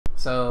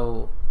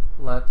So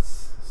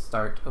let's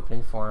start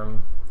opening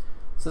form.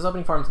 So this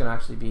opening form is going to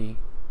actually be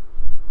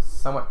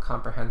somewhat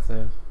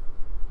comprehensive,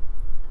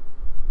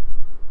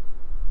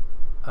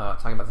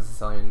 talking about the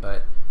Sicilian,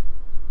 but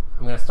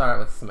I'm going to start out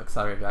with some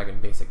accelerated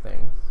dragon basic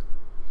things.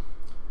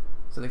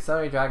 So the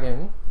accelerated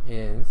dragon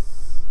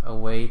is a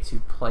way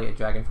to play a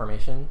dragon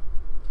formation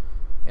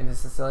in the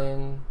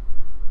Sicilian,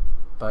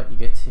 but you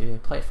get to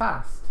play it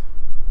fast.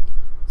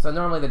 So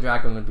normally the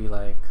dragon would be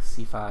like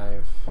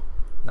c5,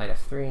 knight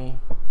f3,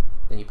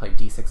 then you play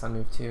d6 on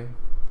move 2,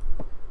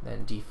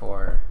 then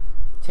d4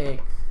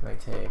 take, knight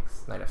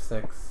takes, knight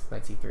f6,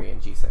 knight c3,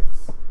 and g6.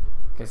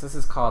 Okay, so this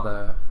is called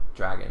a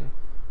dragon.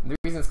 And the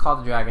reason it's called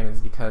a dragon is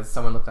because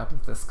someone looked up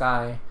into the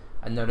sky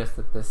and noticed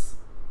that this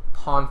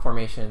pawn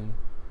formation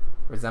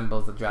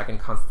resembles the dragon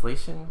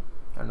constellation.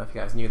 I don't know if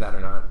you guys knew that or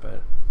not,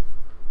 but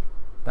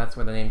that's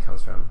where the name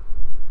comes from.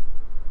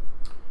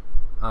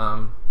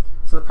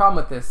 So the problem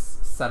with this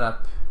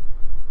setup,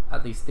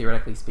 at least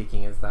theoretically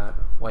speaking, is that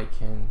white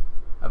can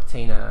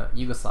obtain a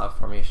Yugoslav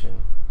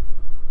formation,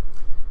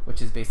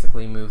 which is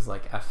basically moves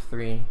like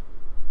f3,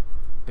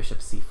 bishop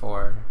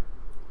c4,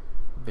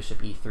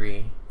 bishop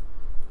e3,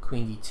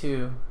 queen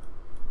d2,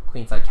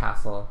 queenside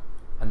castle,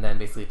 and then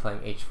basically playing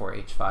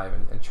h4,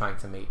 h5, and trying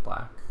to mate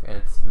black. And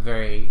it's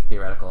very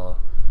theoretical,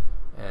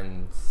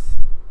 and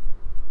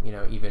you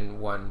know,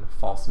 even one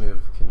false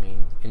move can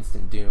mean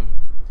instant doom.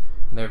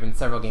 And there have been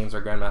several games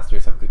where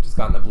grandmasters have just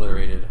gotten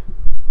obliterated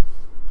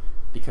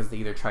because they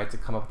either tried to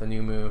come up with a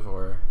new move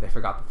or they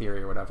forgot the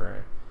theory or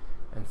whatever.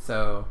 And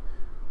so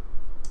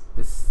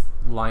this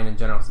line in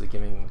general has been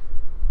giving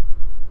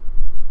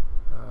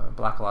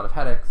black a lot of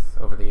headaches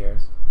over the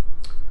years.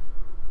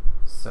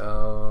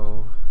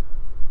 So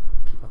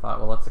people thought,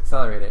 well, let's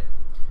accelerate it.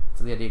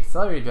 So the idea of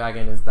accelerated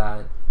dragon is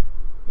that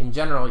in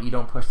general you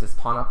don't push this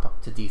pawn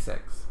up to d6.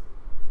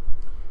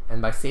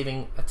 And by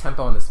saving a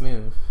tempo on this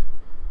move,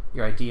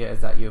 your idea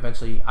is that you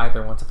eventually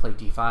either want to play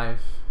d5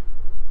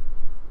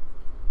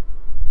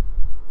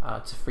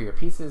 to free your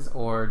pieces,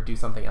 or do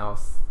something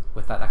else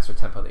with that extra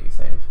tempo that you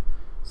save.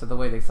 So the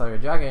way the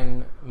accelerated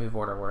dragon move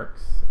order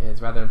works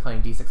is, rather than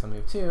playing d6 on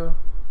move 2,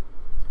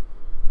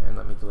 and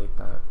let me delete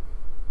that,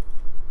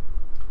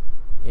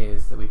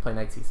 is that we play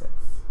knight c6.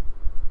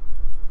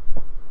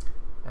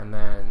 And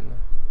then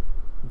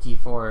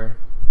d4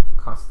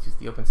 constitutes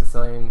the open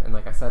Sicilian, and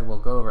like I said, we'll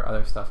go over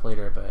other stuff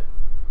later, but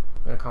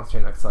I'm going to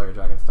concentrate on accelerated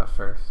dragon stuff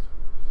first.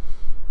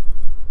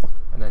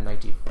 And then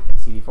knight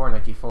cd4,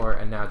 knight d4,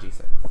 and now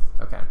g6.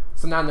 Okay,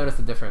 so now notice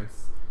the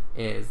difference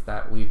is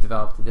that we've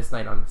developed this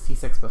knight on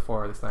c6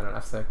 before, this knight on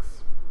f6,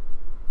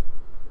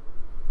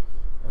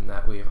 and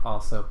that we've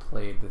also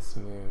played this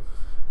move.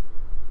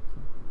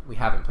 We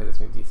haven't played this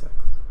move d6.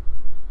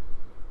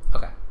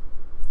 Okay,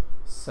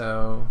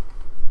 so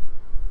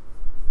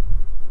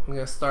I'm going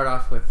to start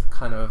off with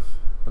kind of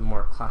the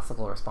more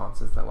classical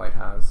responses that white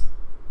has,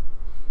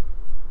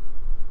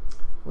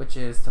 which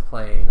is to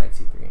play knight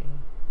c3.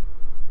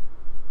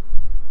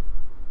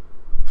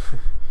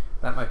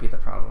 That might be the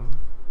problem.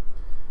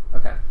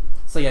 Okay,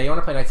 so yeah, you want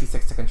to play knight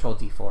c6 to control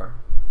d4,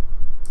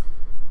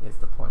 is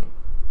the point.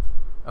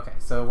 Okay,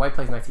 so white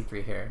plays knight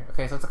c3 here.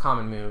 Okay, so it's a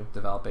common move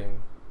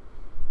developing.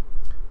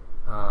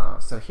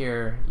 So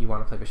here you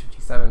want to play bishop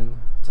g7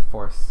 to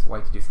force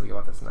white to do something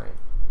about this knight.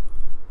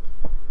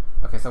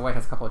 Okay, so white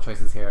has a couple of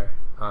choices here.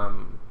 So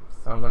I'm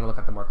going to look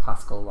at the more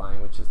classical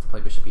line, which is to play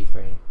bishop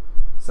e3.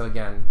 So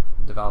again,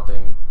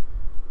 developing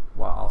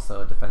while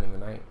also defending the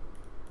knight.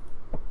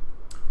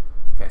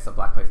 Okay, so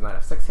black plays knight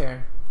f6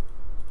 here.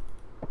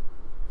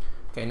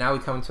 Okay, now we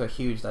come to a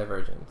huge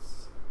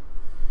divergence.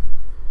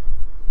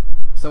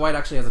 So white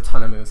actually has a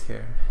ton of moves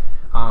here,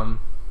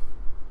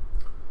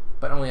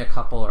 but only a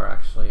couple are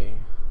actually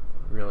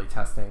really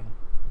testing.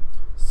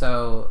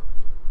 So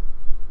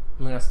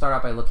I'm going to start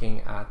out by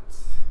looking at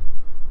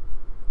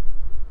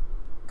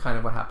kind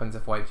of what happens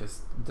if white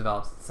just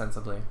develops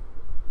sensibly.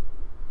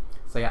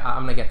 So yeah,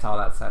 I'm going to get to all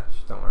that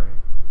such, don't worry.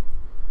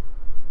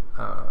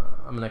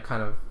 I'm going to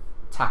kind of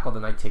tackle the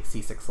knight takes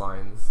c6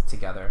 lines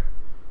together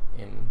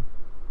in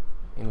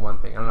one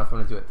thing. I don't know if I'm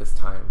going to do it this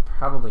time,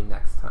 probably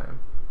next time.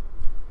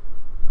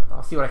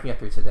 I'll see what I can get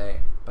through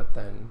today, but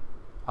then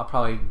I'll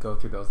probably go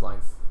through those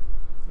lines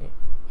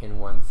in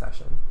one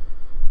session.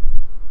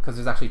 Because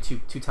there's actually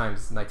two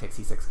times knight takes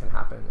c6 can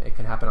happen. It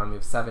can happen on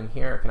move 7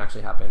 here, it can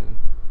actually happen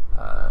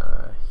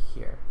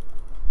here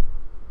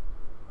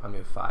on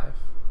move 5.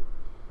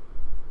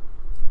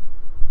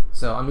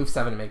 So on move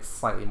 7 it makes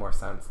slightly more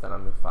sense than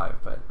on move 5,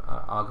 but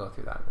I'll go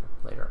through that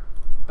later.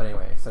 But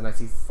anyway, so knight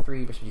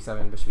c3, bishop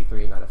g7, bishop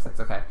e3, knight f6.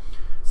 Okay,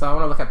 so I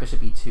want to look at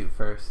bishop e2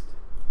 first,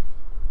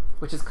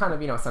 which is kind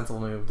of, you know, a sensible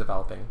move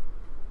developing.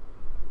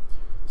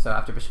 So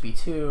after bishop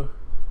e2,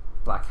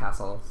 black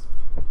castles.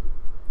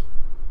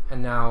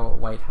 And now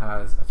white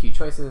has a few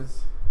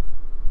choices,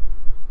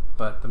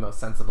 but the most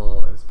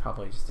sensible is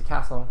probably just a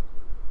castle.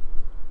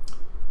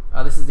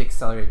 This is the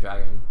accelerated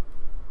dragon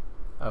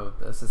of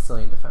the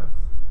Sicilian defense.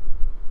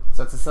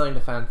 So it's Sicilian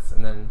defense,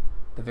 and then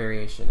the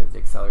variation is the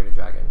accelerated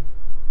dragon.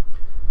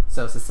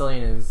 So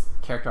Sicilian is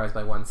characterized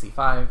by 1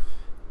 c5,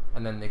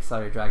 And then the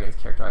accelerated dragon is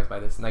characterized by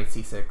this knight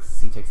c6,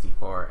 c takes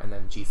d4, and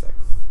then g6.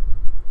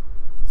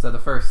 So the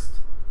first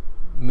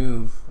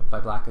move by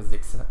black is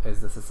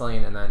the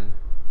Sicilian, and then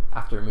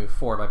after move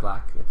 4 by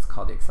black, it's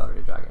called the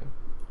accelerated dragon.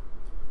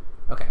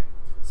 Okay,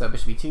 so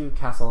bishop e2,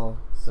 castle,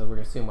 so we're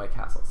going to assume white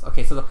castles.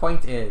 Okay, so the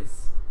point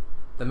is,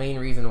 the main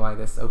reason why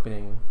this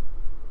opening,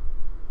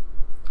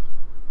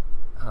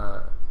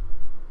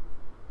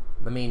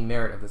 the main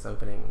merit of this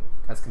opening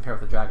as compared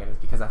with the dragon is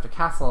because after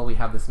castle we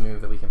have this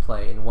move that we can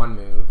play in one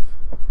move,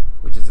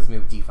 which is this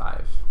move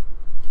d5.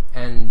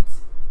 And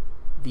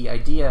the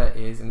idea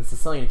is, in the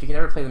Sicilian, if you can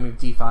ever play the move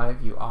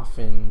d5, you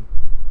often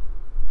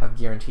have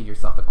guaranteed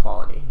yourself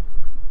equality.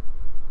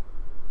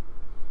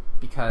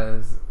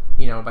 Because,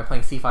 you know, by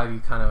playing c5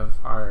 you kind of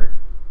are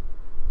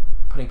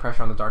putting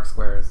pressure on the dark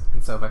squares,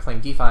 and so by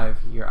playing d5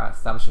 you're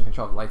establishing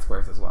control of the light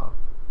squares as well.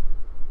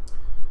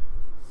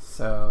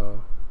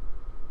 So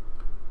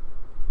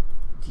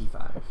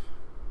d5.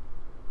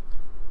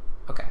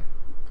 Okay,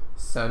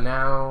 so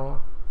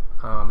now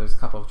there's a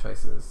couple of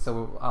choices.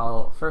 So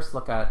I'll first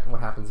look at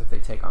what happens if they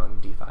take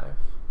on d5.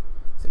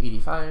 So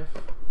ed5,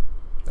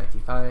 knight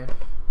d5,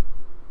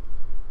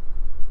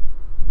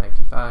 knight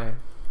d5,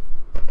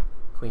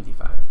 queen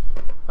d5.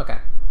 Okay,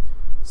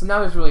 so now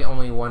there's really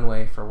only one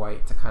way for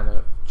white to kind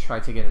of try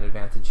to get an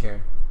advantage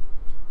here,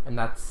 and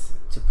that's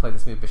to play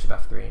this move bishop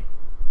f3.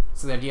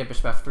 So the idea of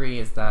bishop f3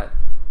 is that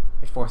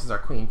it forces our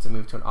queen to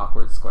move to an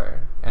awkward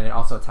square, and it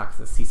also attacks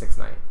the c6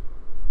 knight.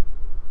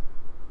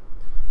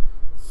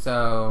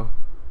 So,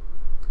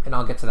 and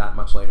I'll get to that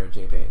much later,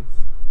 JBades.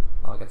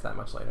 I'll get to that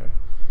much later.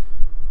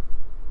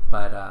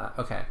 But,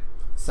 okay.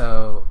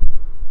 So,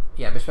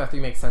 yeah, bishop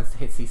f3 makes sense to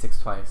hit c6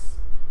 twice.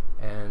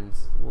 And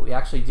what we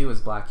actually do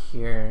as black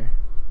here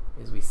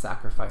is we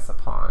sacrifice a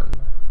pawn.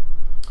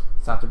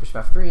 So after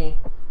bishop f3,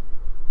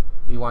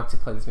 we want to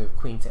play this move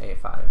queen to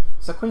a5.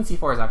 So queen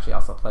c4 is actually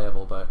also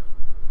playable, but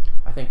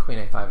I think queen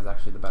a5 is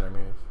actually the better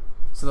move.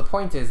 So the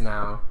point is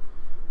now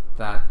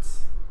that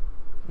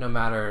no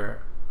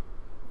matter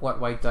what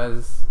white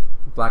does,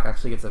 black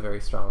actually gets a very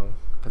strong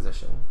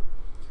position.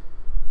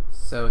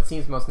 So it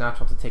seems most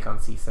natural to take on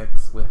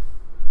c6 with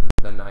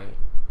the knight.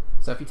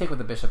 So if you take with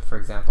the bishop, for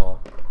example,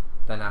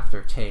 then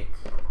after take,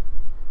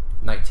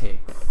 knight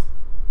takes,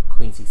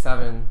 queen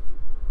c7,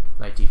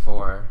 knight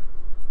d4,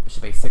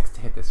 bishop a6 to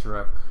hit this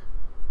rook,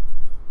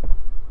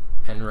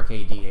 and rook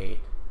a d8.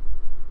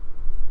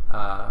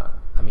 I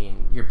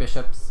mean, your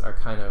bishops are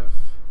kind of,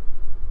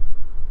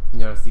 you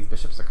notice these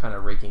bishops are kind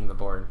of raking the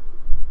board.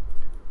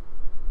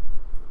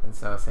 And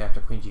so say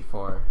after queen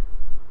g4,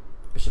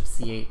 bishop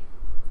c8,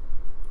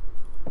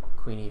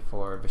 queen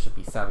e4, bishop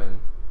e7,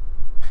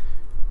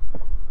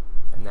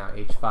 and now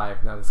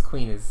h5. Now this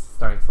queen is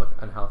starting to look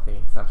unhealthy.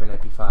 So after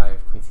knight b5,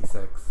 queen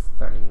c6,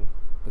 threatening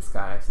this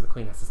guy, so the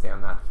queen has to stay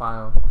on that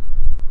file.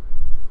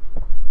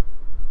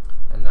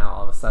 And now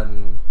all of a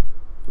sudden,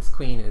 this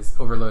queen is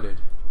overloaded.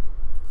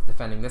 It's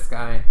defending this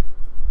guy,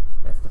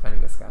 and it's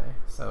defending this guy.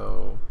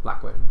 So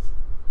black wins.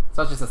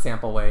 So that's just a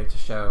sample way to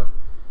show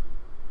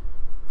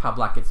how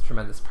black gets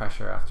tremendous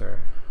pressure after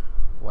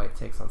white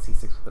takes on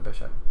c6 with the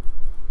bishop.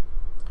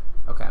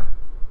 Okay,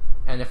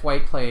 and if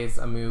white plays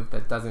a move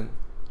that doesn't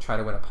try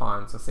to win a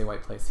pawn, so say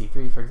white plays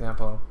c3 for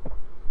example,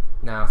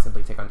 now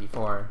simply take on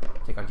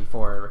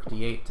d4, rook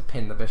d8 to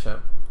pin the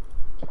bishop,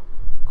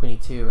 queen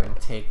e2,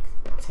 and take,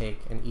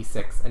 and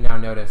e6. And now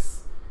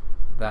notice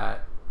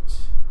that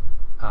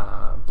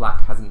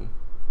black has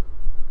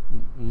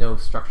no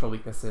structural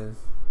weaknesses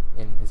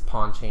in his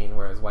pawn chain,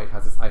 whereas white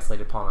has this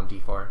isolated pawn on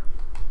d4.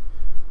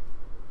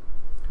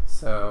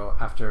 So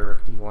after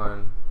rook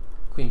d1,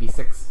 queen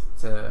b6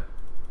 to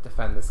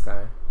defend this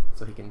guy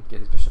so he can get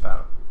his bishop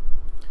out.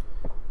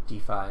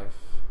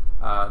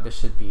 d5. This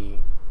should be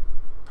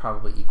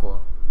probably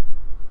equal,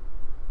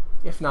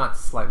 if not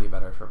slightly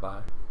better for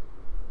black.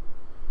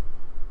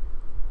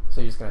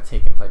 So you're just going to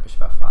take and play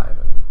bishop f5,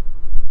 and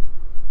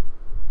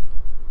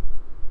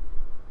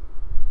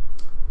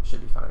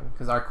should be fine,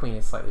 because our queen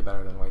is slightly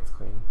better than white's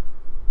queen,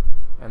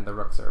 and the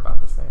rooks are about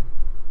the same,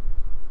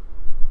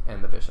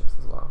 and the bishops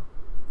as well.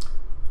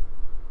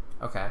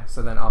 Okay,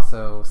 so then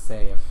also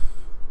say if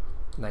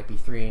knight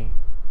b3,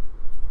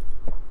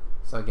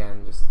 so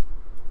again just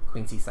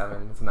queen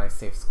c7, it's a nice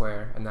safe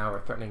square, and now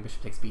we're threatening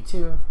bishop takes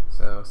b2,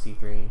 so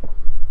c3,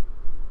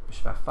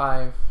 bishop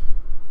f5.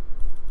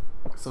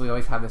 So we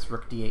always have this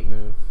rook d8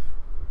 move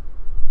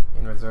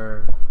in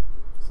reserve,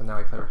 so now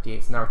we play rook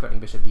d8, so now we're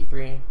threatening bishop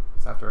d3,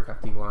 so after rook f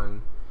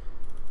d1,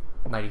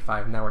 knight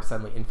e5, now we're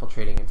suddenly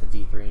infiltrating into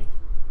d3,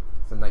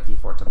 so knight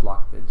d4 to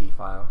block the d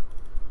file,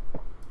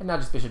 and now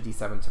just bishop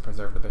d7 to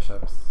preserve the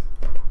bishops.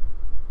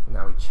 And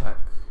now we check,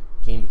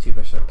 gain the two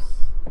bishops,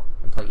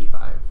 and play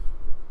e5.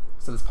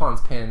 So this pawn's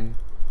pinned,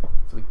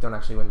 so we don't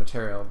actually win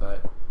material,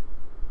 but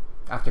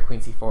after queen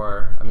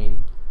c4, I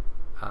mean,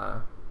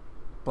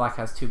 black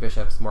has two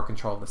bishops, more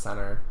control of the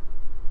center.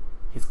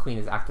 His queen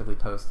is actively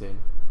posted.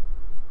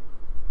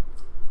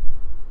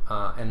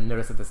 And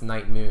notice that this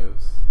knight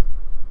moves,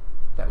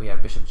 that we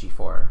have bishop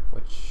g4,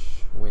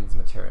 which wins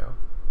material.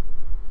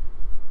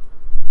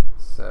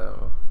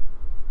 So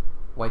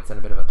white's in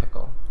a bit of a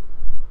pickle.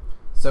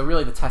 So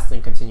really the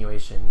testing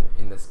continuation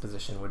in this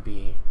position would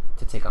be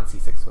to take on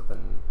c6 with the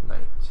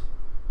knight.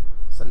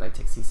 So knight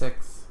takes c6,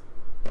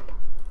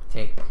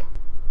 take.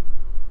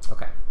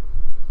 Okay.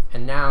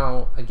 And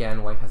now,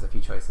 again, white has a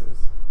few choices.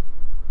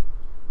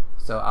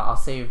 So I'll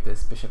save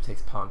this bishop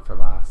takes pawn for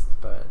last,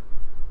 but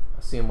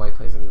assume white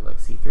plays a move like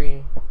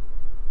c3.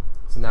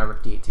 So now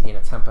rook d8 to gain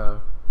a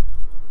tempo,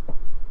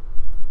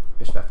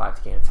 bishop f5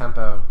 to gain a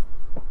tempo,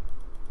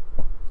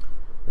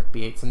 rook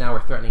b8. So now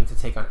we're threatening to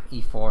take on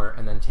e4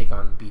 and then take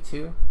on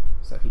b2.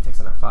 So he takes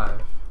on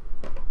f5.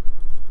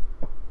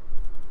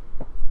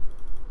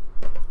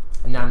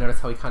 And now notice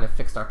how we kind of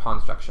fixed our pawn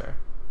structure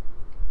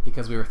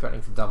because we were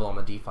threatening to double on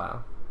the d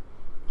file.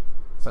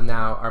 So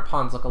now our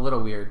pawns look a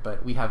little weird,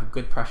 but we have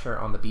good pressure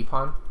on the b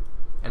pawn,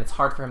 and it's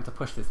hard for him to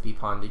push this b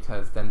pawn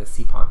because then the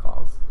c pawn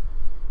falls.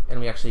 And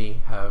we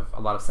actually have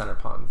a lot of center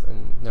pawns.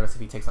 And notice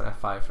if he takes on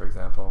f5, for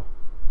example,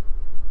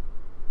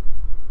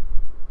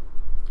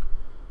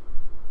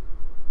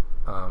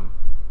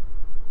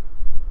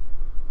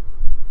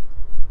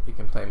 we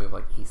can play a move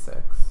like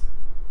e6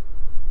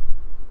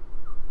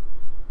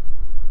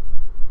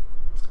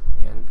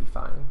 and be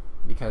fine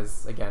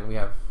because, again, we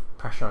have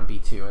pressure on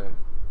b2, and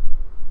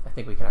I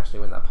think we can actually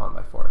win that pawn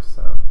by force.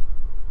 So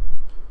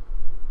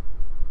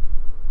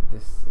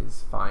this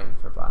is fine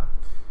for black.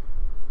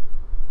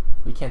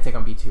 We can't take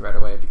on b2 right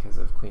away because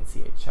of queen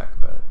c8 check,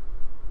 but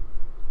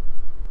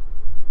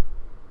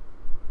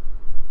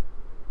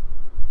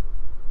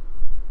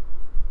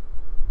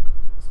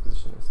this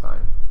position is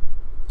fine.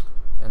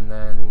 And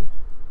then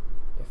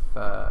if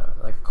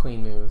like a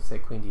queen moves, say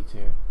queen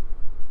d2.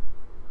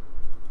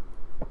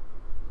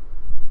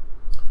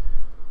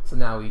 So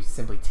now we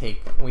simply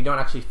take, and we don't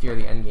actually fear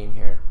the endgame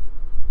here,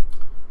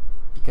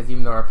 because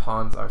even though our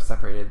pawns are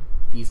separated,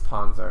 these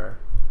pawns are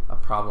a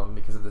problem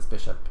because of this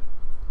bishop.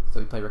 So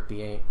we play rook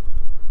b8,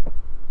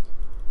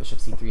 bishop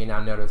c3, and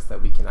now notice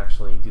that we can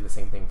actually do the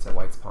same thing to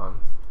white's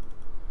pawns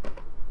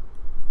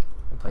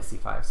and play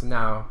c5. So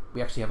now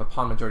we actually have a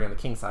pawn majority on the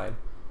king side,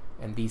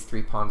 and these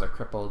three pawns are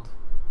crippled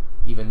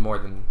even more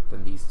than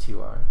these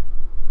two are.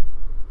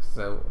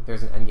 So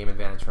there's an endgame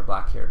advantage for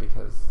black here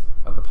because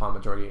of the pawn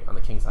majority on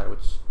the king side,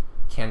 which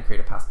can create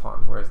a passed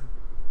pawn, whereas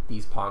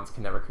these pawns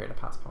can never create a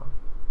passed pawn.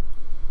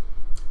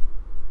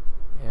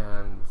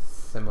 And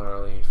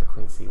similarly for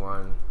queen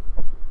c1,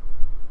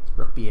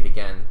 rook b8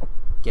 again,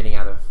 getting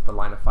out of the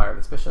line of fire of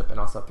this bishop and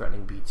also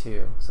threatening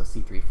b2, so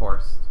c3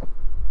 forced.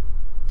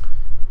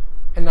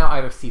 And now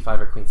either c5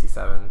 or queen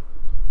c7.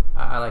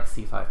 I like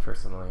c5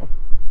 personally.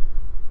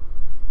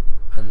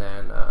 And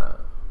then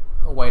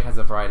white has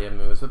a variety of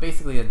moves, but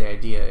basically the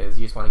idea is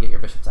you just want to get your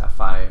bishop to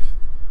f5,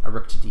 a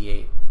rook to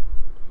d8,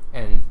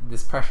 and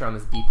this pressure on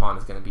this b pawn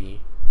is going to be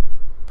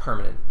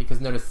permanent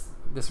because notice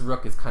this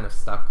rook is kind of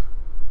stuck.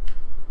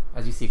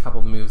 As you see, a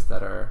couple of moves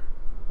that are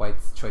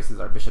white's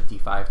choices are bishop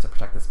d5 to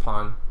protect this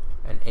pawn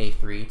and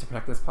a3 to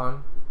protect this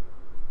pawn.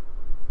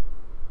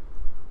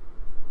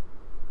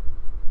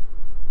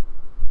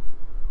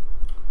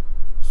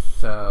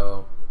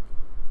 So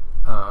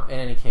in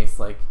any case,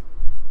 like,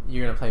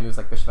 you're going to play moves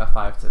like bishop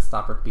f5 to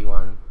stop rook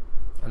b1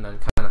 and then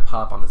kind of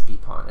pile up on this b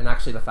pawn. And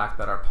actually the fact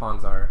that our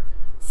pawns are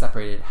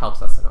separated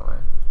helps us in a way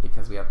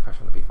because we have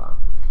pressure on the b file.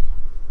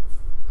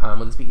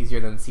 Will this be easier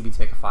than cb to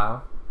make a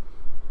file?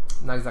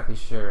 I'm not exactly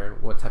sure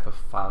what type of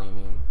file you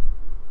mean.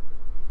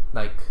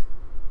 Like,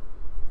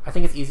 I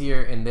think it's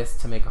easier in this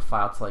to make a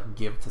file to like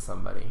give to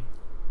somebody,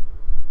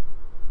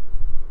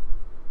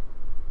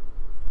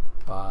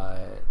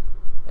 but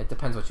it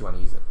depends what you want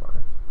to use it for.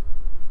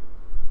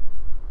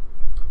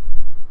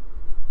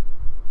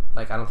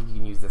 Like, I don't think you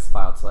can use this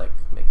file to like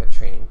make a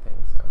training thing,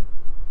 so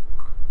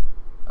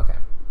okay.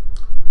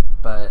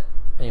 But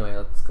anyway,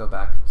 let's go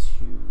back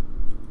to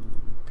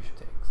bishop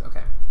takes.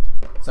 Okay,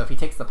 so if he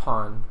takes the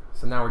pawn,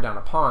 so now we're down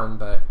a pawn,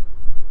 but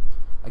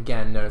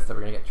again, notice that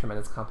we're going to get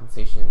tremendous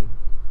compensation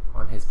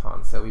on his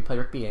pawn. So we play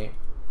rook b8,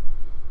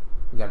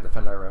 we got to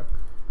defend our rook,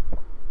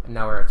 and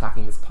now we're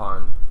attacking this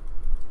pawn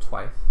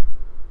twice.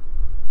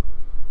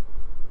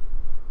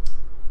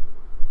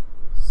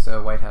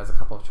 So white has a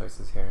couple of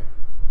choices here.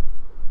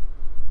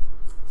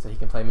 So he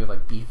can play a move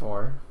like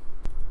b4.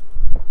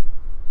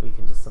 We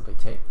can just simply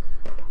take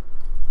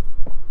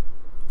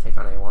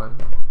on a1,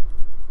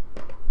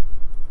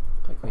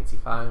 play queen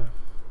c5,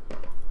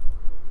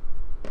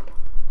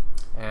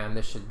 and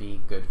this should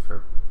be good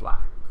for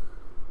black.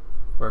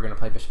 We're going to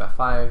play bishop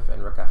f5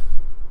 and rook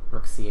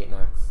c8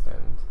 next,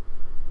 and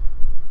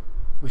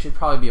we should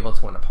probably be able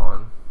to win a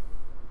pawn.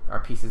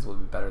 Our pieces will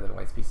be better than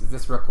white's pieces.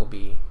 This rook will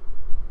be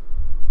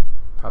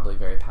probably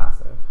very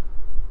passive.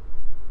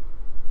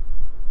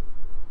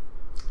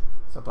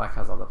 So black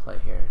has all the play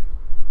here.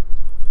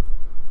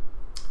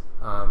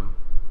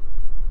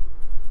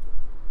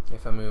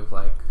 If I move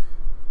like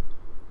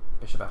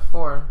bishop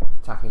f4,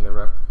 attacking the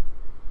rook,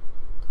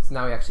 so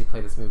now we actually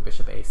play this move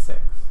bishop a6.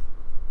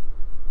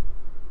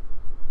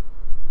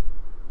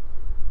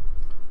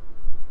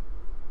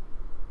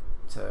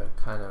 To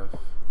kind of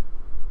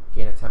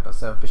gain a tempo.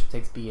 So if bishop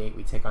takes b8,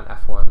 we take on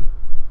f1.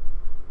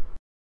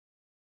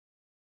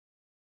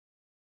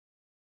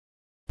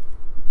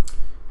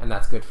 and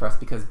that's good for us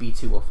because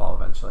b2 will fall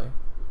eventually.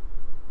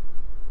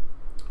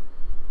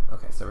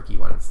 Okay, so rook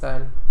e1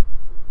 instead.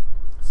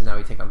 So now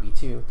we take on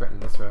b2, threaten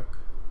this rook.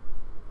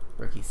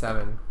 Rook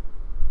e7,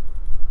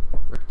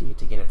 rook d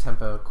to gain a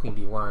tempo, queen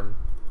b1,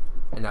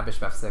 and now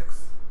bishop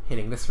f6,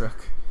 hitting this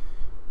rook.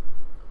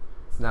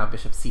 So now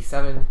bishop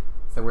c7,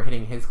 so we're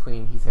hitting his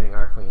queen, he's hitting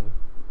our queen.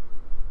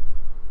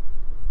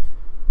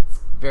 It's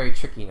very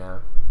tricky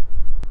now.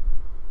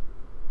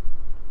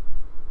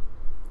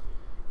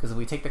 Because if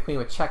we take the queen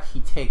with check, he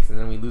takes, and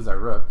then we lose our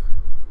rook.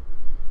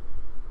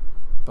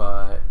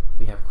 But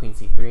we have queen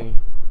c3,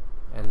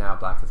 and now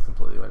black is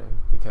completely winning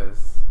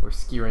because we're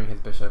skewering his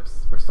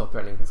bishops, we're still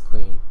threatening his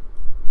queen,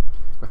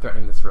 we're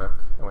threatening this rook,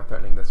 and we're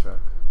threatening this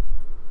rook.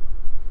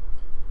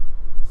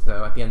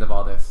 So at the end of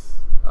all this,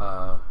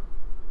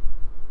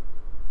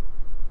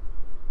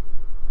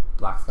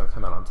 black's going to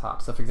come out on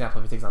top. So for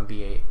example, if he takes on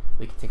b8,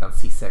 we can take on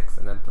c6,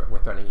 and then we're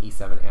threatening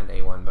e7 and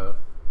a1 both.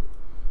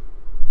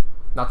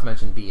 Not to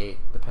mention b8,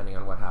 depending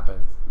on what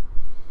happens.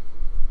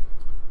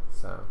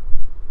 So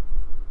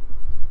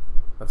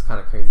that's kind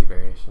of crazy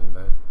variation,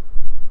 but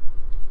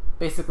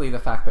basically the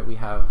fact that we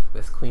have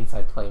this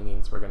queenside play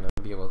means we're going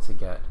to be able to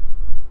get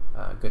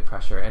good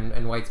pressure,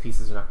 and white's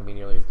pieces are not going to be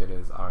nearly as good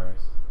as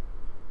ours.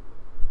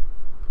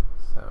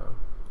 So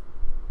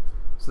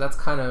that's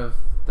kind of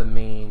the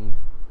main,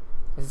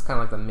 this is kind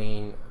of like the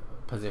main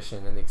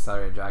position in the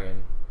accelerated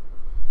dragon.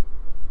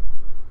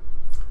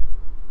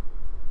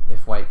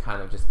 If white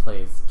kind of just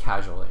plays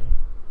casually.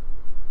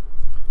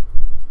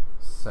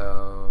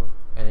 So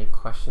any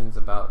questions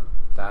about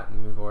that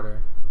move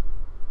order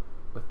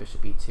with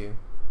bishop e2?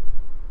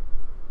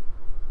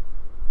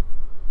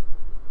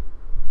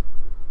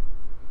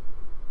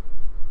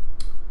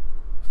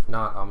 If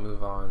not, I'll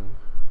move on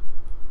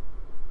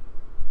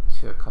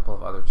to a couple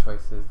of other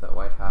choices that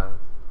white has,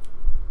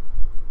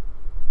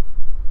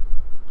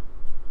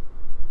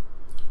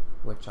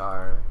 which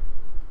are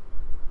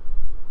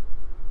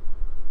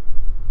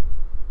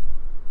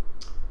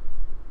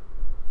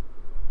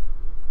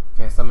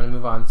okay, so I'm going to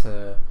move on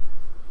to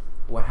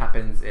what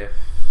happens if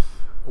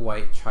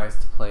white tries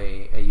to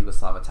play a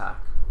Yugoslav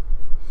attack.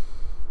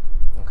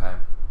 Okay,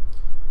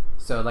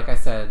 so like I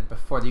said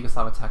before, the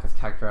Yugoslav attack is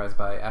characterized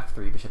by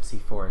f3, bishop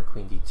c4, and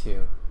queen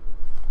d2.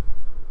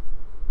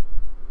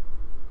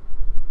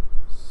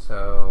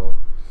 So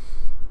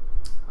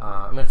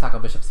I'm going to tackle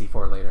bishop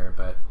c4 later,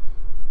 but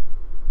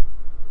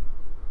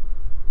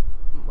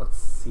let's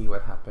see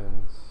what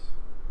happens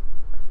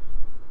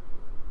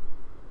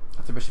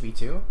after bishop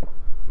e2.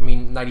 I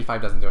mean, knight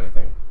e5 doesn't do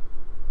anything.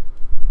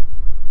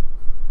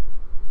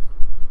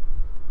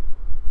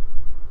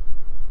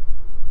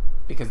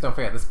 Because don't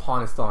forget, this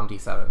pawn is still on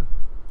d7.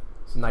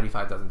 So knight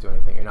e5 doesn't do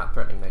anything. You're not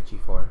threatening knight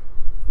g4.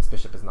 This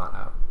bishop is not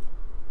out.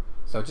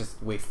 So it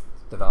just wastes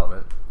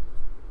development.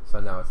 So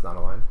no, it's not a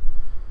line.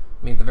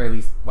 I mean, at the very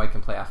least, white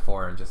can play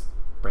f4 and just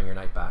bring your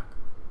knight back.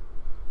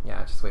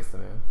 Yeah, it just wastes the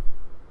move.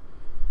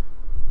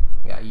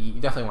 Yeah, you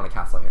definitely want to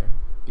castle here,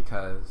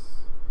 because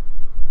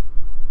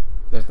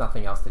there's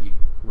nothing else that you'd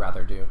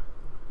rather do.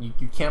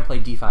 You can't play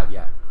d5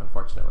 yet,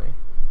 unfortunately,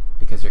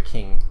 because your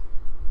king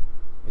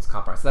is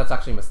compromised. So that's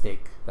actually a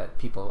mistake that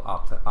people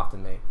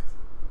often make.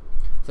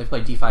 So if you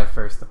play d5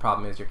 first, the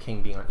problem is your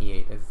king being on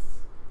e8 is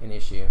an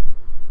issue,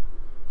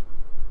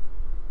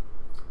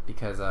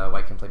 because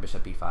white can play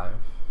bishop b5,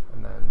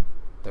 and then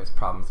there's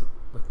problems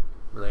with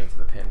relating to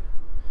the pin.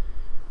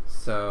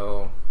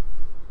 So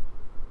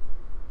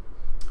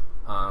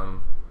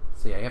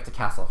so yeah, you have to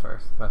castle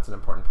first. That's an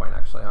important point,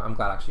 actually. I'm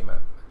glad actually you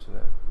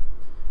mentioned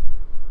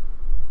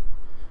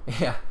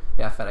it.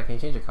 Yeah, Feta, can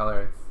you change your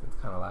color? It's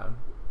kind of loud.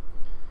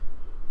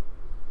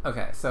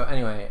 Okay, so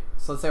anyway,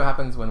 so let's say what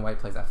happens when white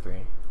plays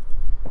f3.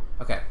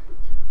 Okay,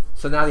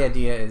 so now the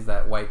idea is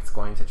that white's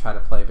going to try to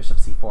play bishop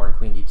c4 and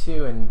queen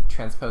d2 and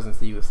transpose into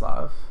the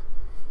Yugoslav.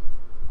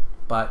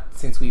 But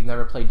since we've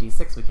never played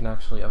d6, we can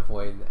actually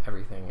avoid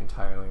everything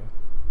entirely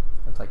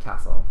and play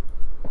castle.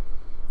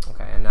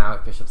 Okay, and now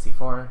bishop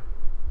c4.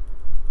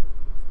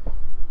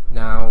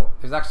 Now,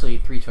 there's actually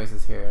three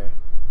choices here.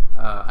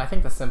 I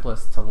think the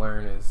simplest to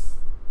learn is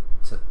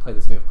to play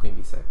this move, queen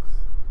b6.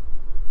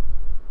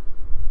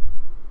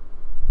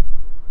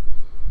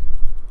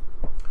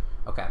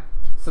 Okay,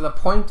 so the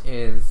point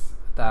is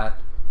that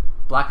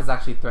black is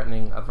actually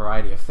threatening a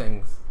variety of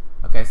things.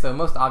 Okay, so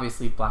most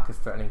obviously black is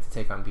threatening to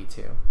take on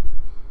b2.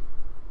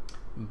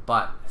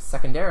 But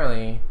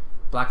secondarily,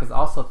 black is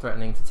also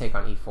threatening to take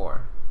on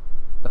e4.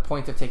 The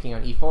point of taking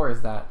on e4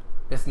 is that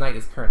this knight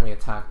is currently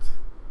attacked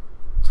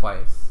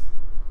twice.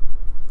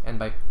 And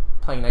by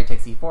playing knight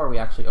takes e4, we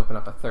actually open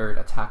up a third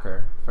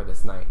attacker for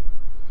this knight.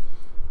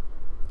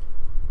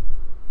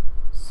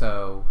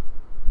 So,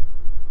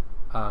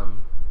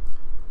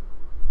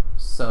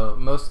 so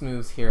most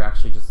moves here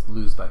actually just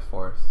lose by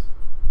force.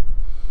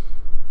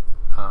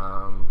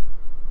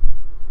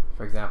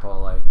 For example,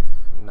 like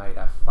knight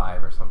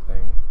f5 or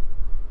something,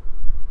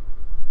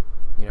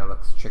 you know,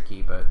 looks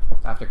tricky, but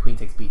after queen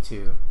takes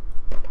b2,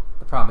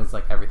 the problem is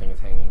like everything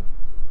is hanging.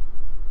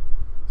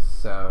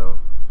 So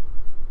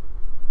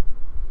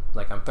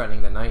like I'm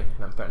threatening the knight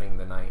and I'm threatening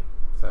the knight.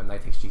 So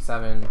knight takes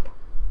g7,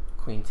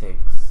 queen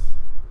takes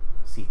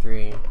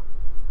c3,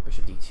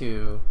 bishop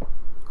d2,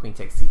 queen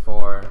takes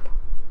c4,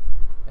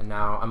 and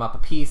now I'm up a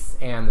piece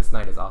and this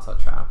knight is also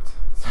trapped.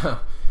 So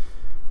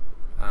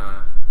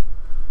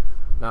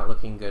not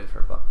looking good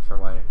for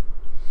white.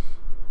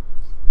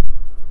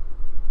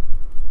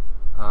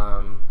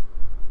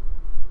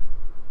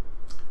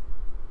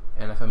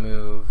 And if I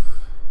move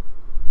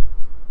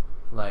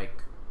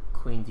like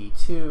queen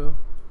d2,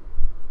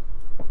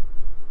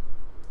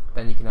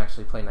 then you can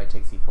actually play knight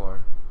takes e4.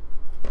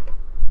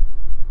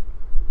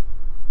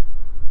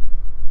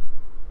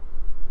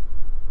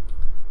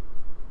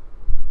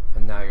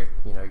 And now you're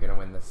gonna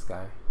win this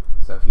guy.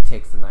 So if he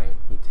takes the knight,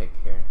 you take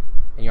here,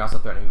 and you're also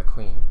threatening the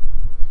queen.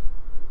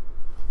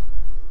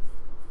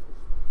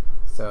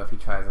 So if he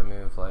tries a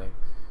move like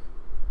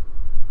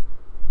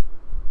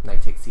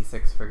knight takes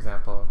c6, for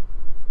example,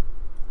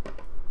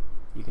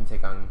 you can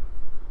take on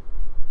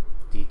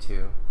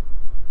d2,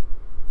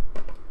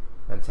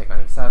 then take on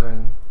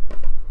e7,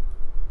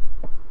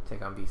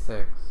 take on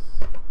b6,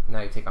 now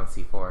you take on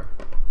c4.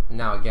 And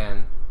now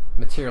again,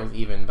 material's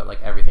even, but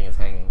like everything is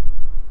hanging.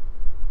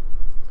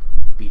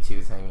 b2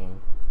 is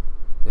hanging.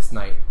 This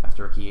knight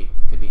after rook e8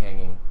 could be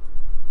hanging.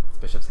 This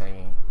bishop's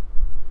hanging.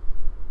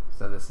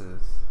 So this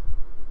is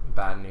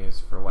bad news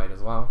for white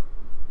as well.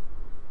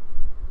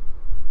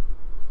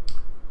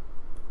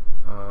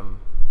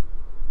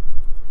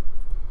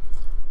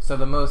 So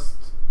the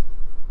most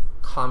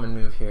common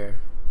move here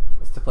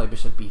is to play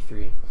bishop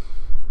b3,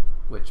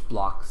 which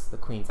blocks the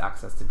queen's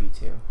access to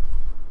b2.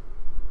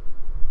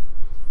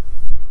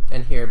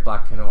 And here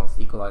black can almost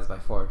equalize by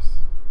force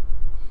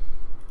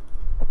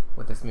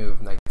with this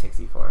move, knight takes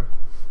e4.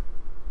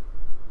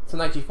 So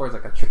knight g4 is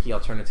like a tricky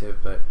alternative,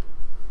 but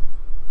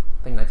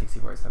I think knight takes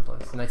e4 is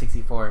simplest. So knight takes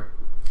e4,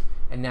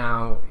 and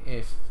now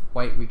if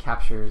white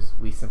recaptures,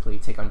 we simply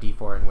take on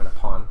d4 and win a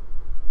pawn.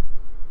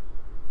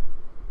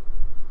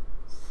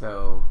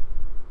 So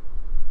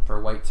for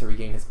white to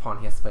regain his pawn,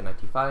 he has to play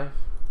knight d5.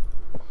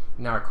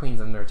 Now our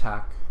queen's under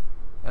attack,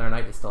 and our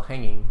knight is still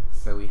hanging,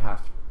 so we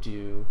have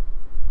to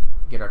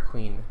get our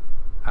queen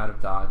out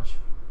of dodge.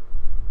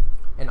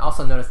 And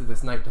also notice that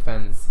this knight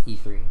defends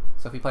e3.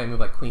 So if we play a move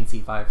like queen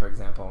c5, for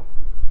example,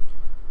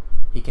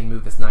 he can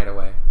move this knight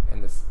away,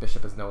 and this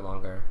bishop is no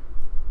longer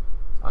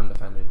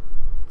undefended.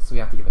 So we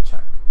have to give a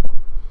check.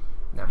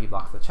 Now he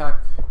blocks the check,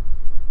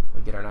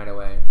 we get our knight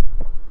away.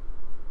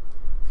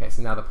 Okay,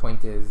 so now the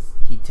point is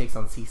he takes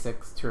on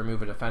c6 to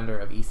remove a defender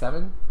of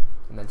e7,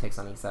 and then takes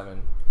on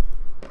e7.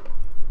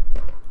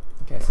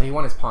 Okay, so he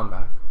won his pawn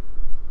back.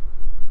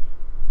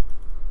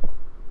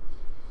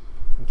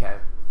 Okay.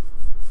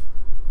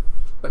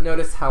 But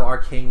notice how our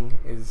king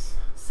is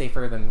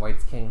safer than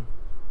white's king.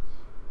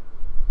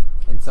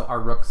 And so our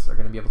rooks are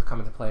going to be able to come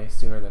into play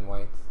sooner than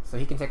white's. So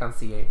he can take on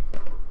c8.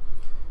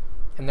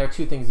 And there are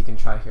two things you can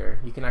try here.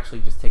 You can actually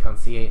just take on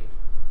c8,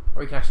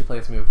 or you can actually play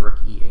this move rook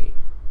e8,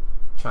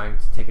 trying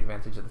to take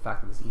advantage of the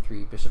fact that this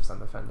e3 bishop's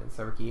undefended.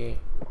 So rook e8.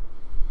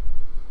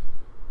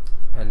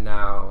 And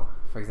now,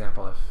 for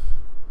example,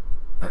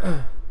 if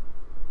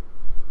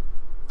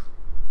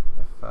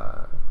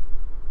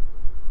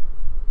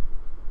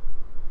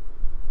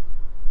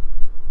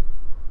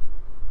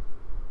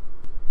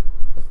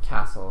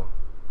castle,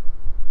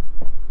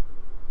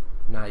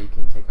 now you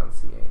can take on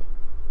c8.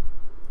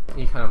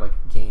 You kind of like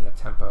gain a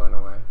tempo in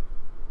a way.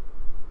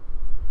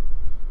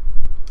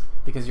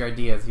 Because your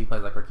idea is if he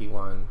plays like rook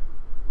e1,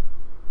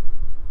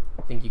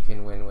 I think you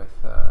can win with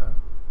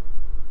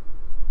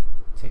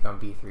take on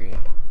b3.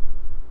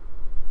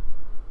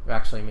 Or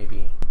actually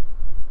maybe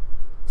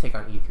take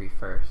on e3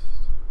 first.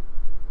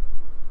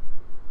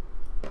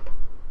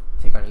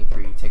 Take on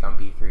e3, take on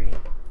b3,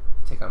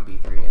 take on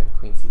b3, and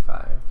queen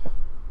c5.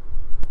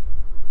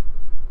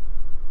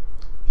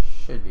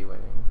 Should be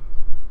winning.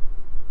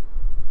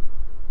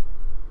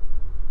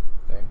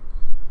 I think.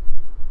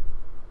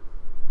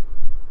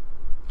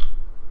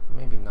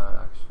 Maybe not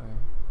actually.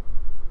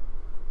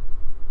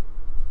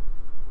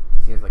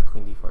 Because he has like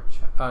queen d4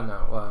 check. Oh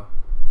no, well.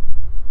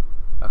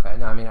 Okay,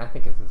 no, I mean I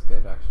think this is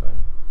good actually.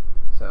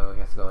 So he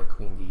has to go like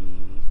queen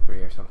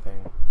d3 or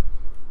something.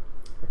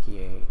 Rook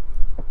e8.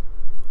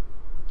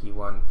 Rook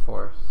e1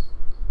 forced.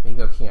 We can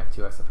go king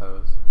f2 I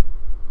suppose.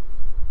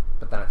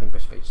 But then I think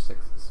bishop h6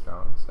 is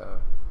strong,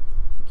 so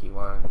rook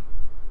e1,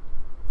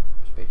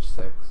 bishop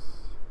h6.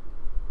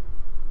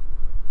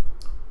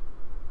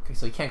 Okay,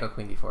 so he can't go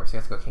queen d4, so he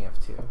has to go king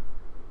f2.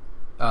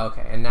 Oh,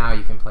 okay, and now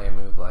you can play a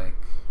move like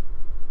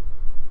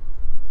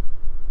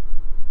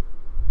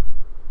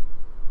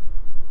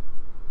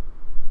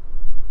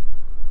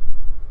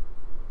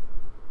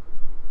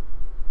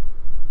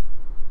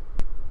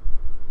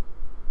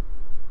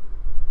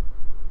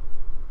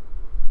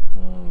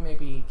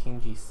maybe king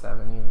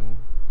g7 even.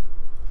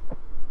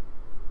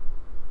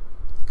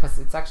 Because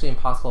it's actually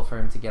impossible for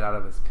him to get out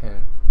of this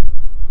pin.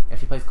 If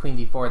he plays queen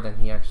d4, then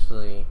he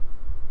actually,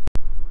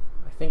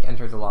 I think,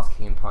 enters a lost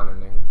king and pawn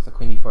ending. So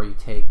queen d4 you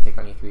take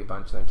on e3 a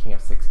bunch, and then king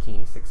f6,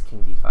 king e6,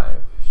 king d5.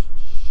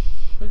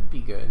 Should be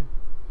good.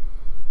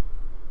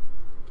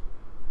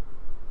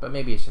 but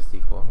maybe it's just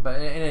equal.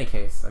 But in any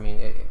case, I mean,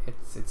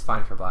 it's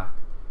fine for black.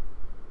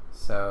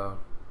 So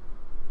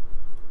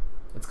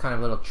it's kind of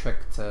a little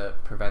trick to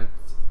prevent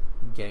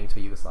getting to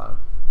a Yugoslav.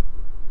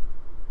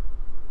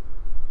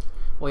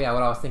 Well, yeah,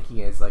 what I was thinking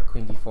is like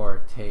queen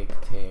d4, take,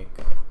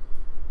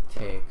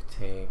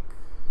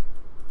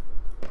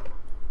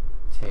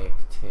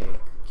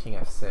 king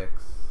f6.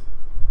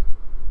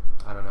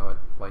 I don't know what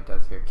white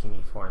does here.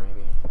 King e4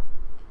 maybe.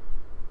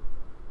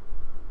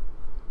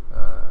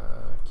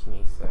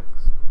 King e6.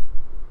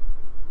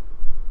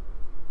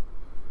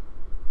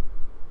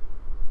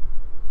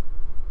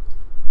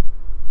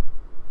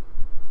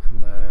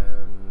 And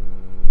then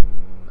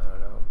I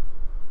don't know.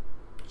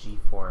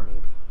 g4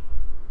 maybe.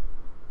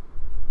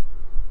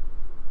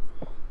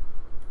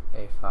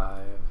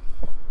 a5,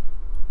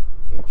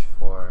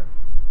 h4,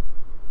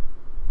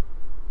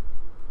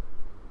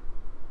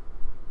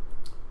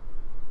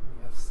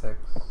 f6,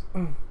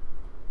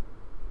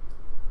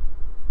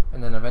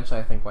 and then eventually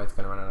I think white's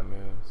going to run out of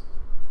moves.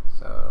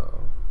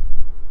 So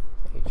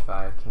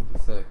h5, king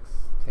d6,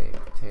 take,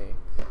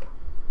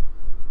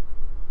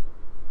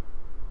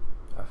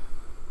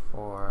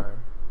 f4,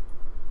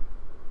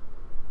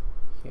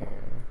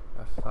 here,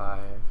 f5,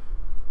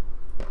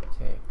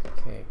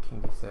 take,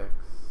 king d6,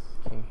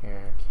 king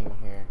here, king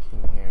here,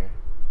 king here.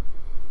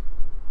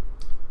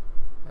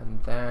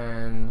 And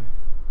then,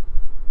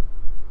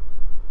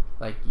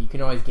 like, you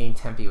can always gain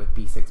tempi with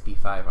b6,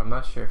 b5. I'm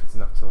not sure if it's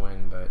enough to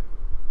win, but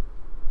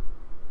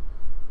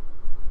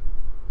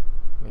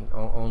I mean,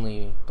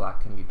 only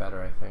black can be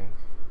better, I think.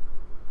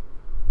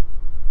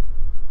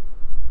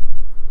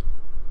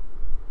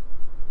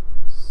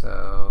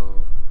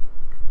 So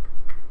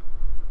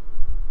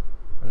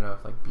I don't know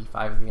if like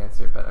b5 is the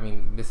answer, but I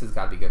mean, this has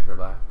got to be good for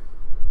black.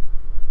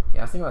 Yeah,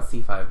 I was thinking about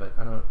c5, but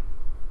I don't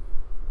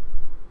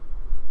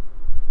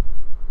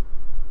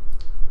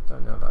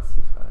know about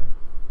c5.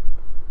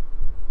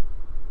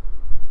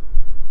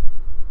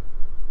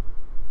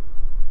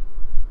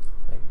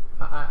 Like,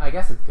 I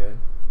guess it's good.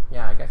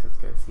 Yeah, I guess it's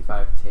good.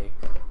 c5, take.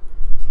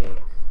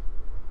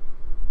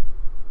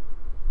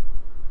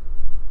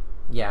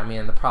 Yeah, I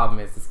mean, the problem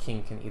is this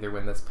king can either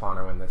win this pawn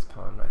or win this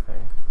pawn, I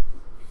think.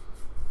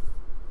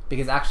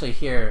 Because actually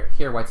here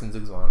white's in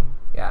Zugzwang.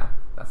 Yeah,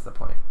 that's the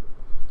point.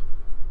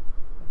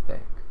 I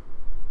think.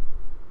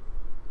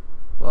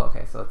 Well,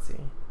 okay, so let's see.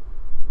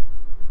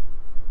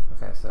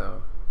 Okay,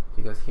 so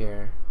he goes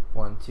here.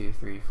 1, 2,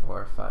 3,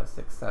 4, 5,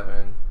 6,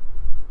 7.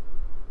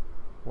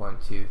 1,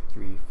 2,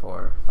 3,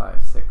 4,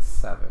 5, 6,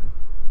 7.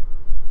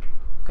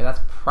 Okay,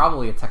 that's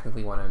probably a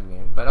technically one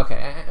endgame, but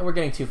okay, we're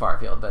getting too far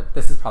afield, but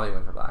this is probably a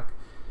win for black.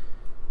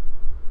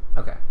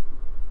 Okay.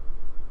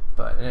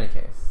 But in any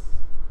case,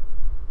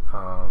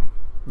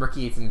 rook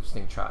e8's an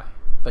interesting try,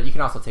 but you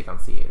can also take on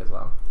c8 as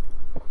well.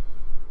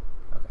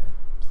 Okay,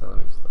 so let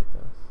me just like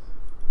this.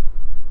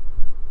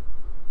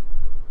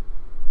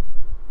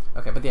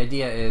 Okay, but the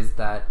idea is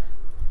that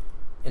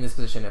in this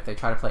position, if they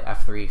try to play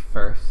f3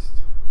 first,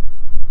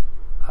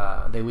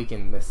 they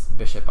weaken this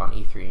bishop on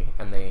e3,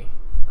 and they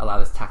allow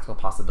this tactical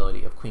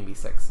possibility of queen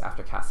b6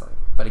 after castling.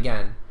 But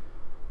again,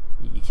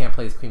 you can't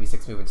play this queen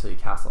b6 move until you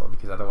castle,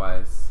 because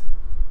otherwise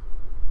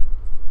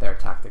there are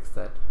tactics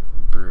that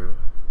brew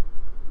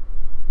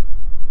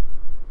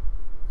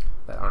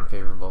that aren't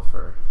favorable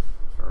for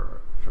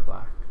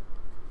black.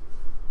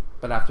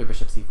 But after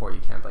bishop c4, you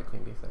can play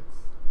queen b6.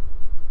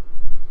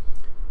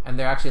 And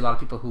there are actually a lot of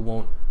people who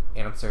won't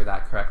answer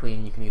that correctly,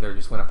 and you can either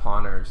just win a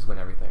pawn or just win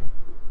everything.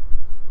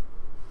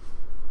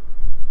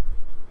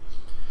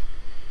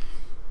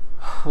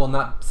 Well,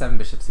 not 7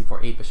 bishop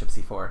c4, 8 bishop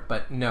c4,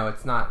 but no,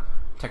 it's not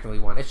technically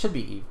one. It should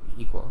be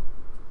equal.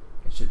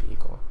 It should be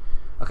equal.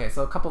 Okay,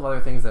 so a couple of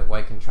other things that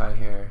white can try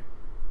here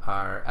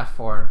are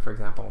f4, for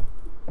example.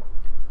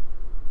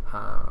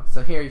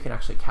 So here you can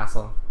actually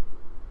castle,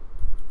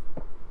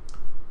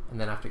 and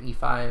then after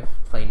e5,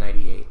 play knight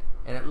e8.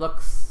 And it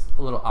looks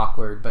a little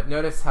awkward, but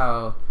notice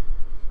how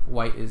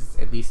white is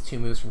at least 2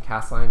 moves from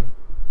castling.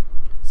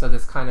 So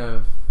this kind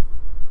of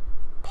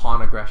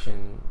pawn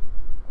aggression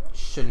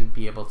shouldn't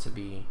be able to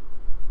gain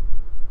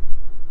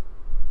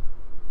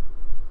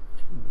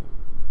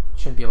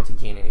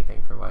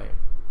anything for white.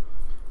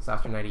 So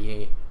after knight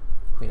e8,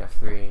 queen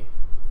f3,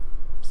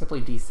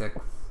 simply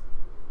d6.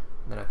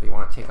 And then if they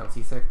want to take on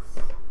c6,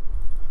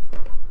 you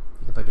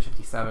can play bishop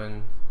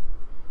d7.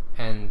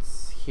 And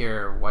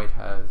here white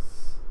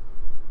has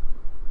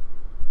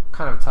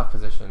kind of a tough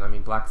position. I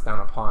mean, black's down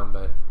a pawn,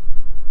 but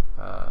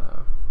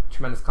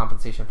tremendous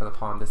compensation for the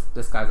pawn.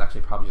 This guy's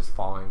actually probably just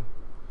falling.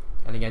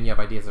 And again, you have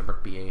ideas of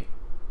rook b8,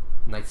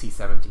 knight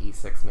c7 to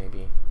e6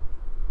 maybe.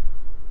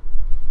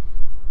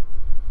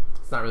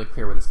 It's not really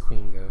clear where this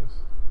queen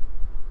goes.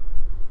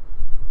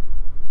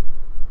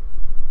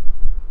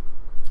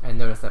 And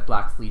notice that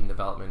black's lead in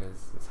development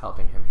is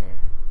helping him here.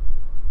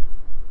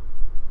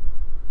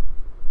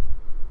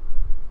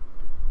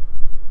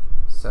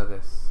 So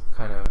this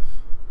kind of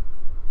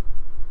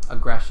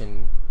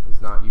aggression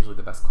is not usually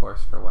the best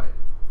course for white.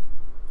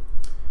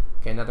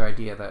 Okay, another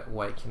idea that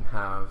white can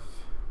have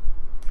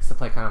to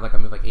play kind of like a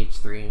move like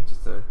h3,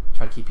 just to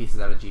try to keep pieces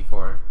out of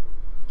g4.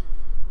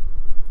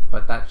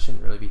 But that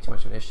shouldn't really be too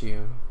much of an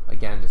issue.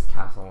 Again, just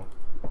castle.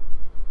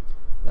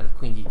 Then if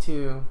queen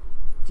d2,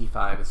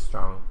 d5 is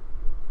strong.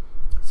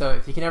 So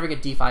if you can ever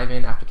get d5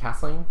 in after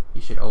castling,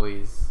 you should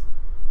always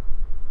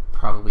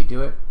probably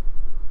do it,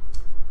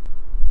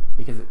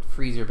 because it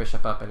frees your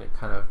bishop up and it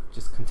kind of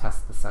just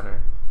contests the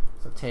center.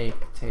 So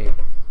take, take,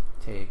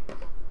 take,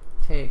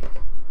 take,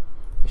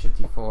 bishop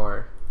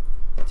d4,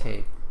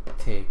 take,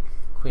 take,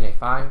 queen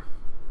a5,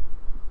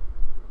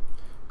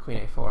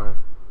 queen a4,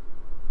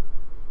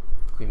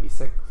 queen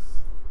b6,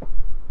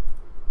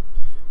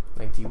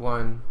 knight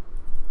d1,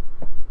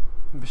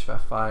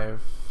 bishop f5,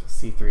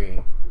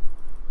 c3,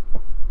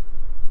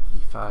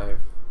 e5,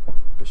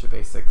 bishop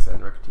a6,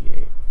 and rook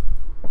d8.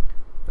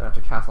 Then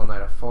after castle,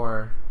 knight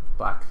f4,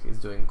 black is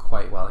doing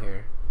quite well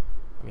here.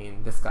 I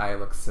mean, this guy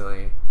looks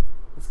silly,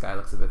 this guy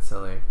looks a bit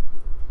silly,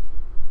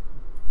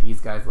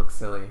 these guys look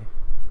silly,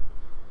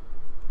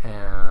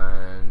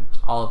 and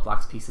all of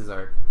black's pieces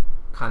are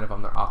kind of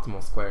on their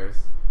optimal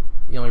squares.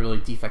 The only really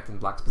defect in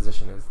black's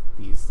position is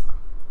these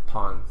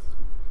pawns.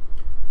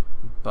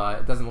 But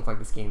it doesn't look like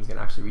this game is going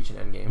to actually reach an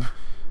endgame,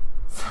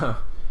 so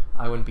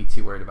I wouldn't be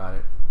too worried about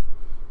it.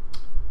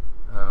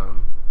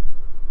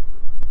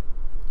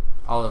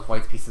 All of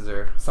white's pieces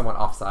are somewhat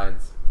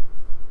offsides,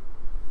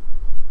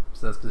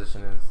 so this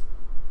position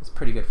is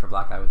pretty good for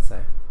black, I would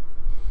say.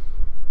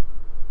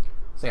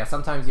 So yeah,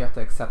 sometimes you have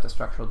to accept a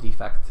structural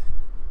defect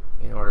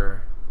in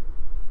order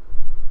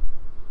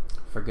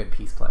for good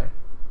piece play.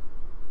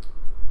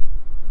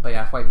 But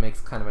yeah, if white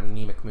makes kind of an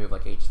anemic move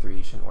like h3,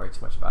 you shouldn't worry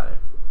too much about it.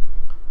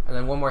 And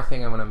then one more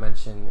thing I want to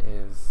mention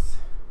is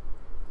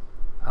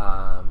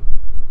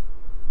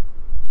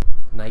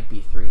knight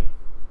b3.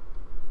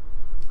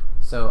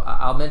 So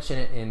I'll mention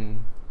it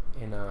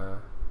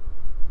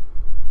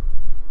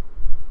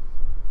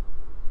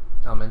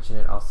I'll mention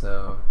it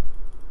also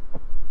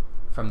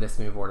from this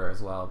move order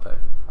as well, but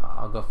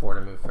I'll go forward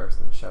a move first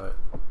and show it.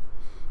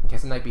 Okay,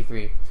 so knight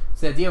b3.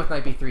 So the idea with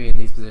knight b3 in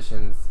these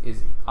positions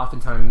is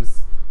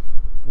oftentimes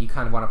you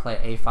kind of want to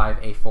play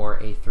a5,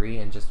 a4,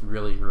 a3, and just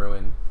really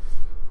ruin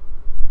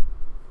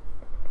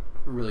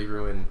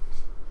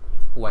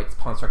white's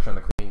pawn structure on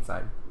the queen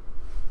side,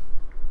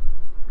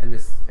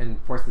 and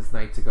force this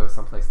knight to go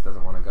someplace it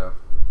doesn't want to go.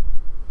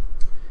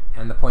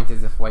 And the point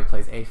is, if white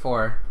plays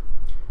a4,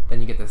 then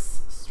you get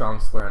this strong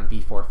square on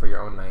b4 for your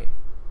own knight.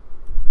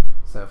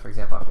 So for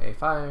example, after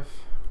a5,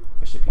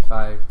 bishop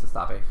e5 to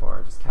stop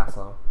a4, just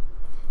castle,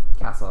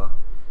 castle,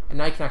 and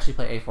now you can actually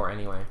play a4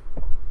 anyway.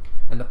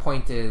 And the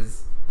point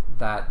is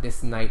that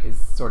this knight is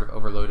sort of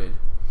overloaded.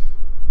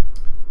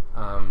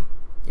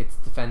 It's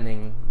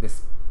defending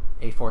this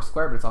a4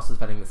 square, but it's also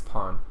defending this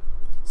pawn.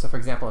 So for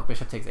example, if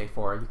bishop takes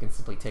a4, you can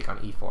simply take on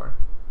e4.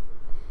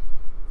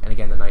 And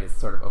again, the knight is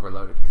sort of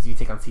overloaded, because if you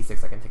take on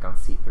c6, I can take on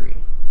c3,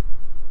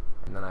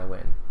 and then I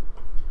win.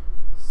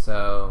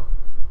 So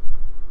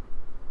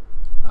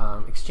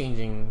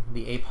exchanging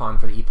the a pawn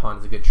for the e pawn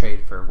is a good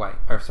trade for white,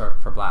 or sorry,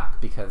 for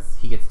black, because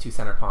he gets 2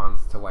 center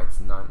pawns to white's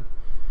none.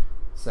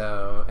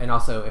 So, and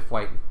also if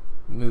white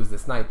moves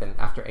this knight, then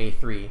after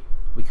a3,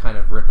 we kind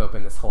of rip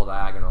open this whole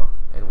diagonal,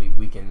 and we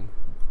weaken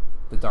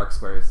the dark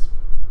squares,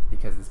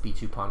 because this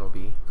b2 pawn will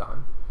be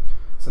gone.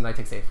 So knight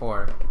takes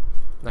a4,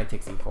 knight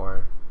takes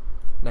e4,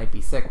 knight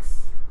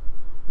b6,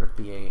 rook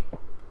b8,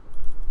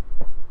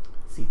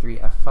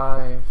 c3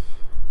 f5,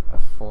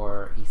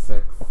 f4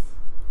 e6,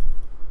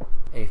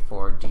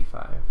 a4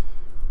 g5,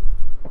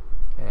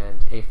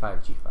 and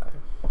a5 g5.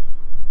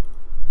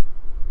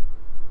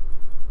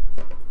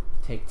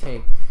 Take,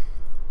 take,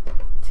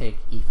 take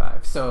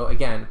e5. So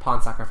again,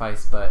 pawn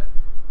sacrifice, but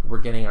we're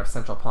getting our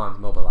central pawns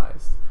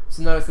mobilized.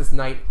 So notice this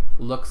knight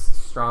looks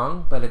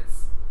strong, but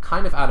it's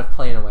kind of out of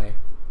play in a way,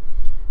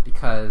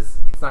 because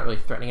it's not really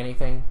threatening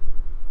anything.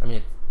 I mean,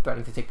 it's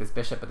threatening to take this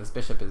bishop, but this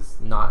bishop is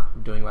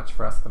not doing much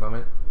for us at the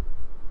moment.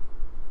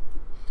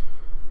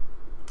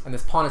 And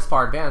this pawn is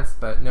far advanced,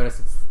 but notice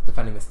it's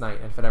defending this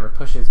knight, and if it ever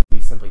pushes, we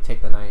simply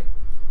take the knight,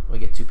 and we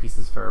get 2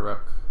 pieces for a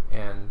rook,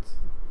 and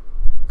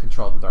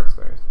control the dark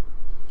squares.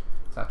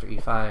 So after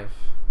e5,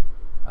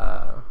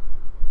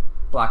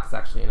 black is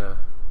actually in a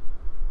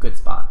good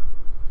spot,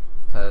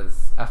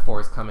 because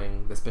f4 is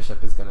coming, this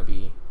bishop is going to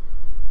be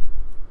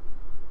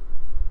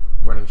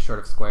running short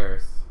of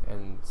squares,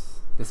 and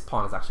this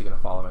pawn is actually going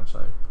to fall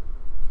eventually.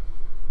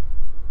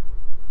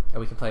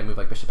 And we can play a move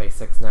like bishop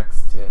a6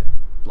 next to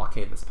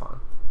blockade this pawn.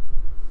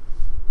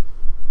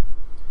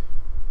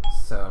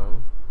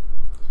 So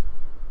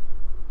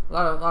a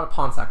lot of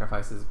pawn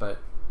sacrifices, but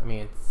I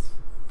mean, it's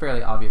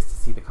fairly obvious to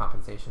see the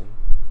compensation.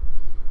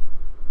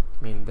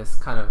 I mean, this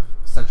kind of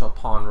central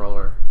pawn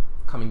roller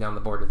coming down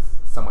the board is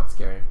somewhat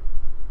scary.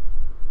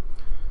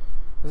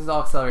 This is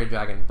all Accelerated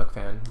Dragon, book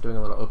fan, doing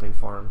a little opening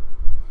for him.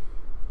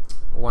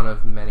 One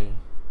of many.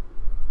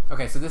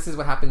 Okay, so this is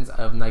what happens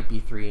of knight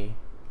b3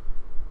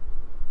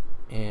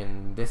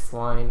 in this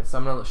line. So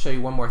I'm going to show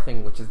you one more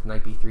thing, which is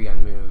knight b3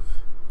 on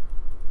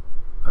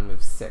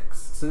move 6.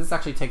 So this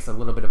actually takes a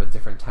little bit of a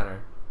different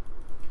tenor.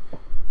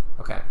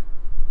 Okay.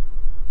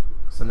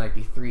 So knight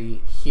b3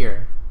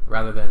 here,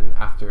 rather than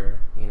after,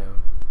 you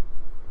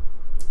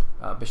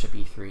know, bishop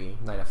e3,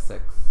 knight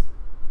f6.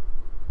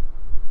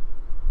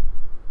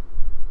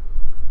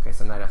 Okay,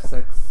 so knight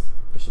f6,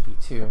 bishop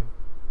e2,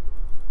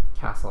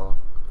 castle,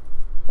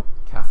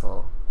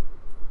 castle,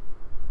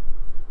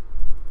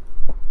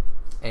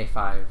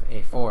 a5,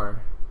 a4,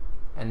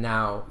 and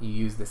now you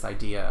use this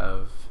idea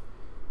of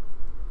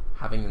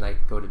having the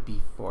knight go to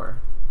b4.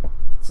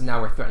 So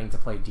now we're threatening to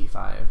play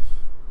d5.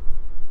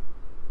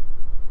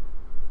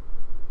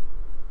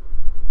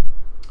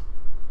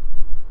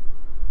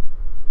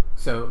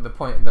 So the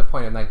point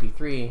of knight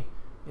b3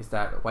 is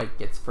that white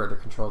gets further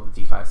control of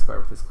the d5 square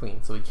with his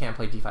queen, so we can't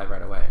play d5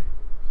 right away.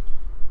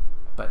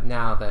 But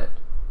now that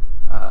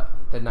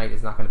the knight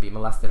is not going to be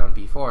molested on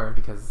b4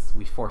 because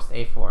we forced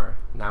a4,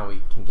 now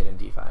we can get in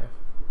d5.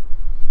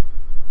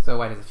 So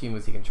white has a few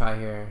moves he can try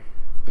here.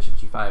 Bishop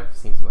g5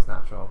 seems the most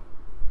natural.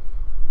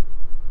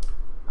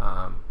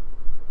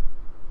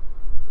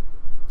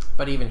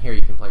 But even here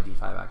you can play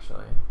d5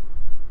 actually.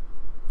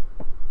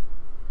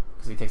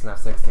 Because he takes an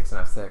f6, takes an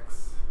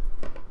f6.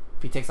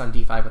 If he takes on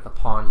d5 with a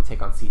pawn, you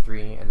take on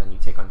c3, and then you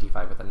take on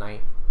d5 with a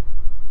knight,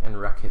 and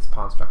wreck his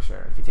pawn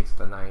structure. If he takes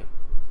with a knight,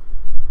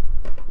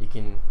 you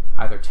can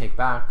either take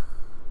back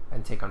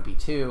and take on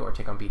b2, or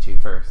take on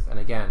b2 first, and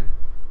again,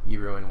 you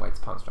ruin white's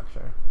pawn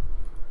structure.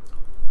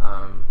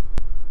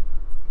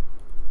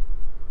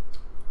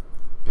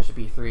 Bishop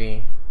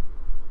e3.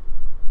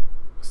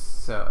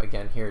 So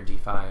again, here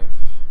d5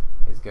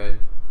 is good,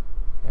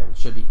 and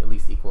should be at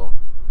least equal.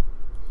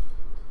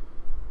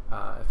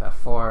 If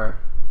f4,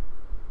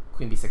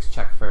 queen b6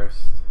 check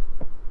first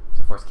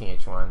to force king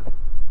h1,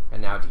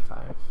 and now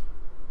d5.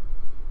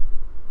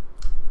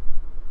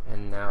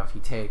 And now if he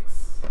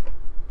takes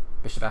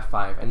bishop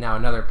f5, and now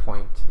another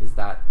point is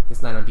that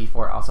this knight on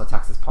b4 also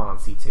attacks his pawn on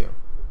c2.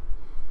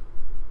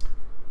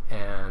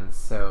 And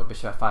so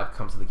bishop f5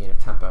 comes with a gain of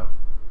tempo.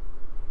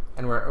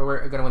 And we're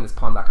going to win this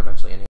pawn back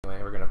eventually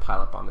anyway. We're going to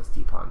pile up on this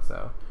d-pawn,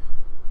 so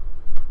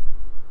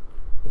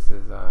this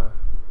is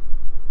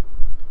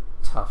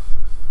tough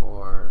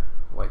for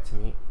white to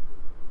meet.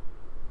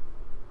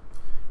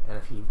 And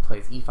if he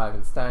plays e5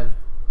 instead,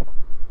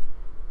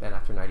 then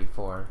after knight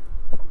e4,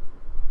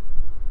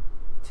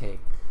 take,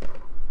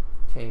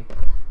 take,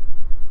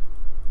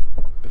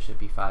 bishop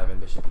e5 and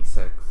bishop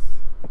e6.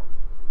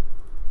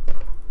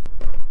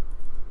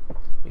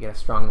 We get a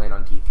strong knight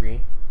on d3.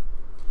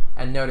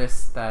 And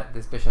notice that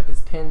this bishop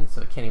is pinned,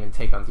 so it can't even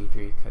take on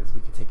d3 because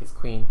we could take his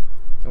queen.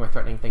 And we're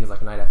threatening things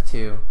like knight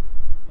f2,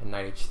 and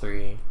knight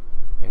h3,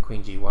 and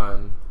queen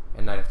g1,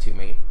 and knight f2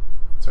 mate.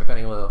 So we're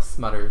threatening little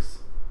smutters.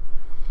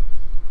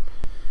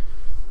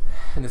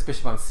 And this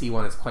bishop on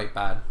c1 is quite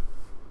bad.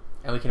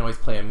 And we can always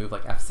play a move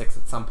like f6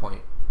 at some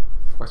point.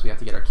 Of course, we have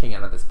to get our king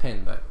out of this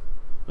pin, but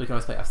we can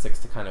always play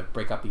f6 to kind of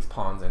break up these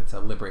pawns and to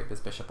liberate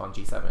this bishop on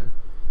g7.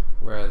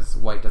 Whereas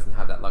white doesn't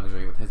have that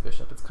luxury with his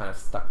bishop. It's kind of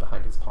stuck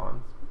behind his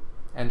pawns.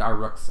 And our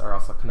rooks are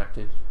also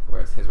connected,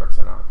 whereas his rooks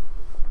are not.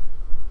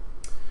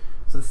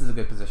 So this is a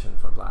good position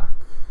for black.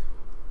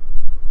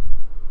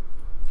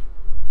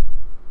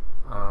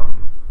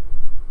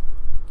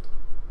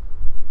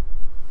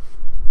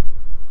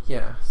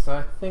 Yeah, so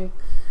I think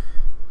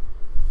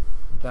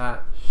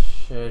that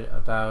should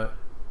about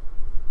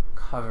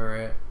cover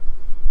it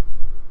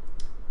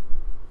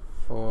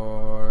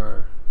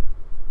for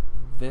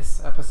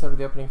this episode of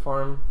the Opening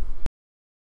Forum.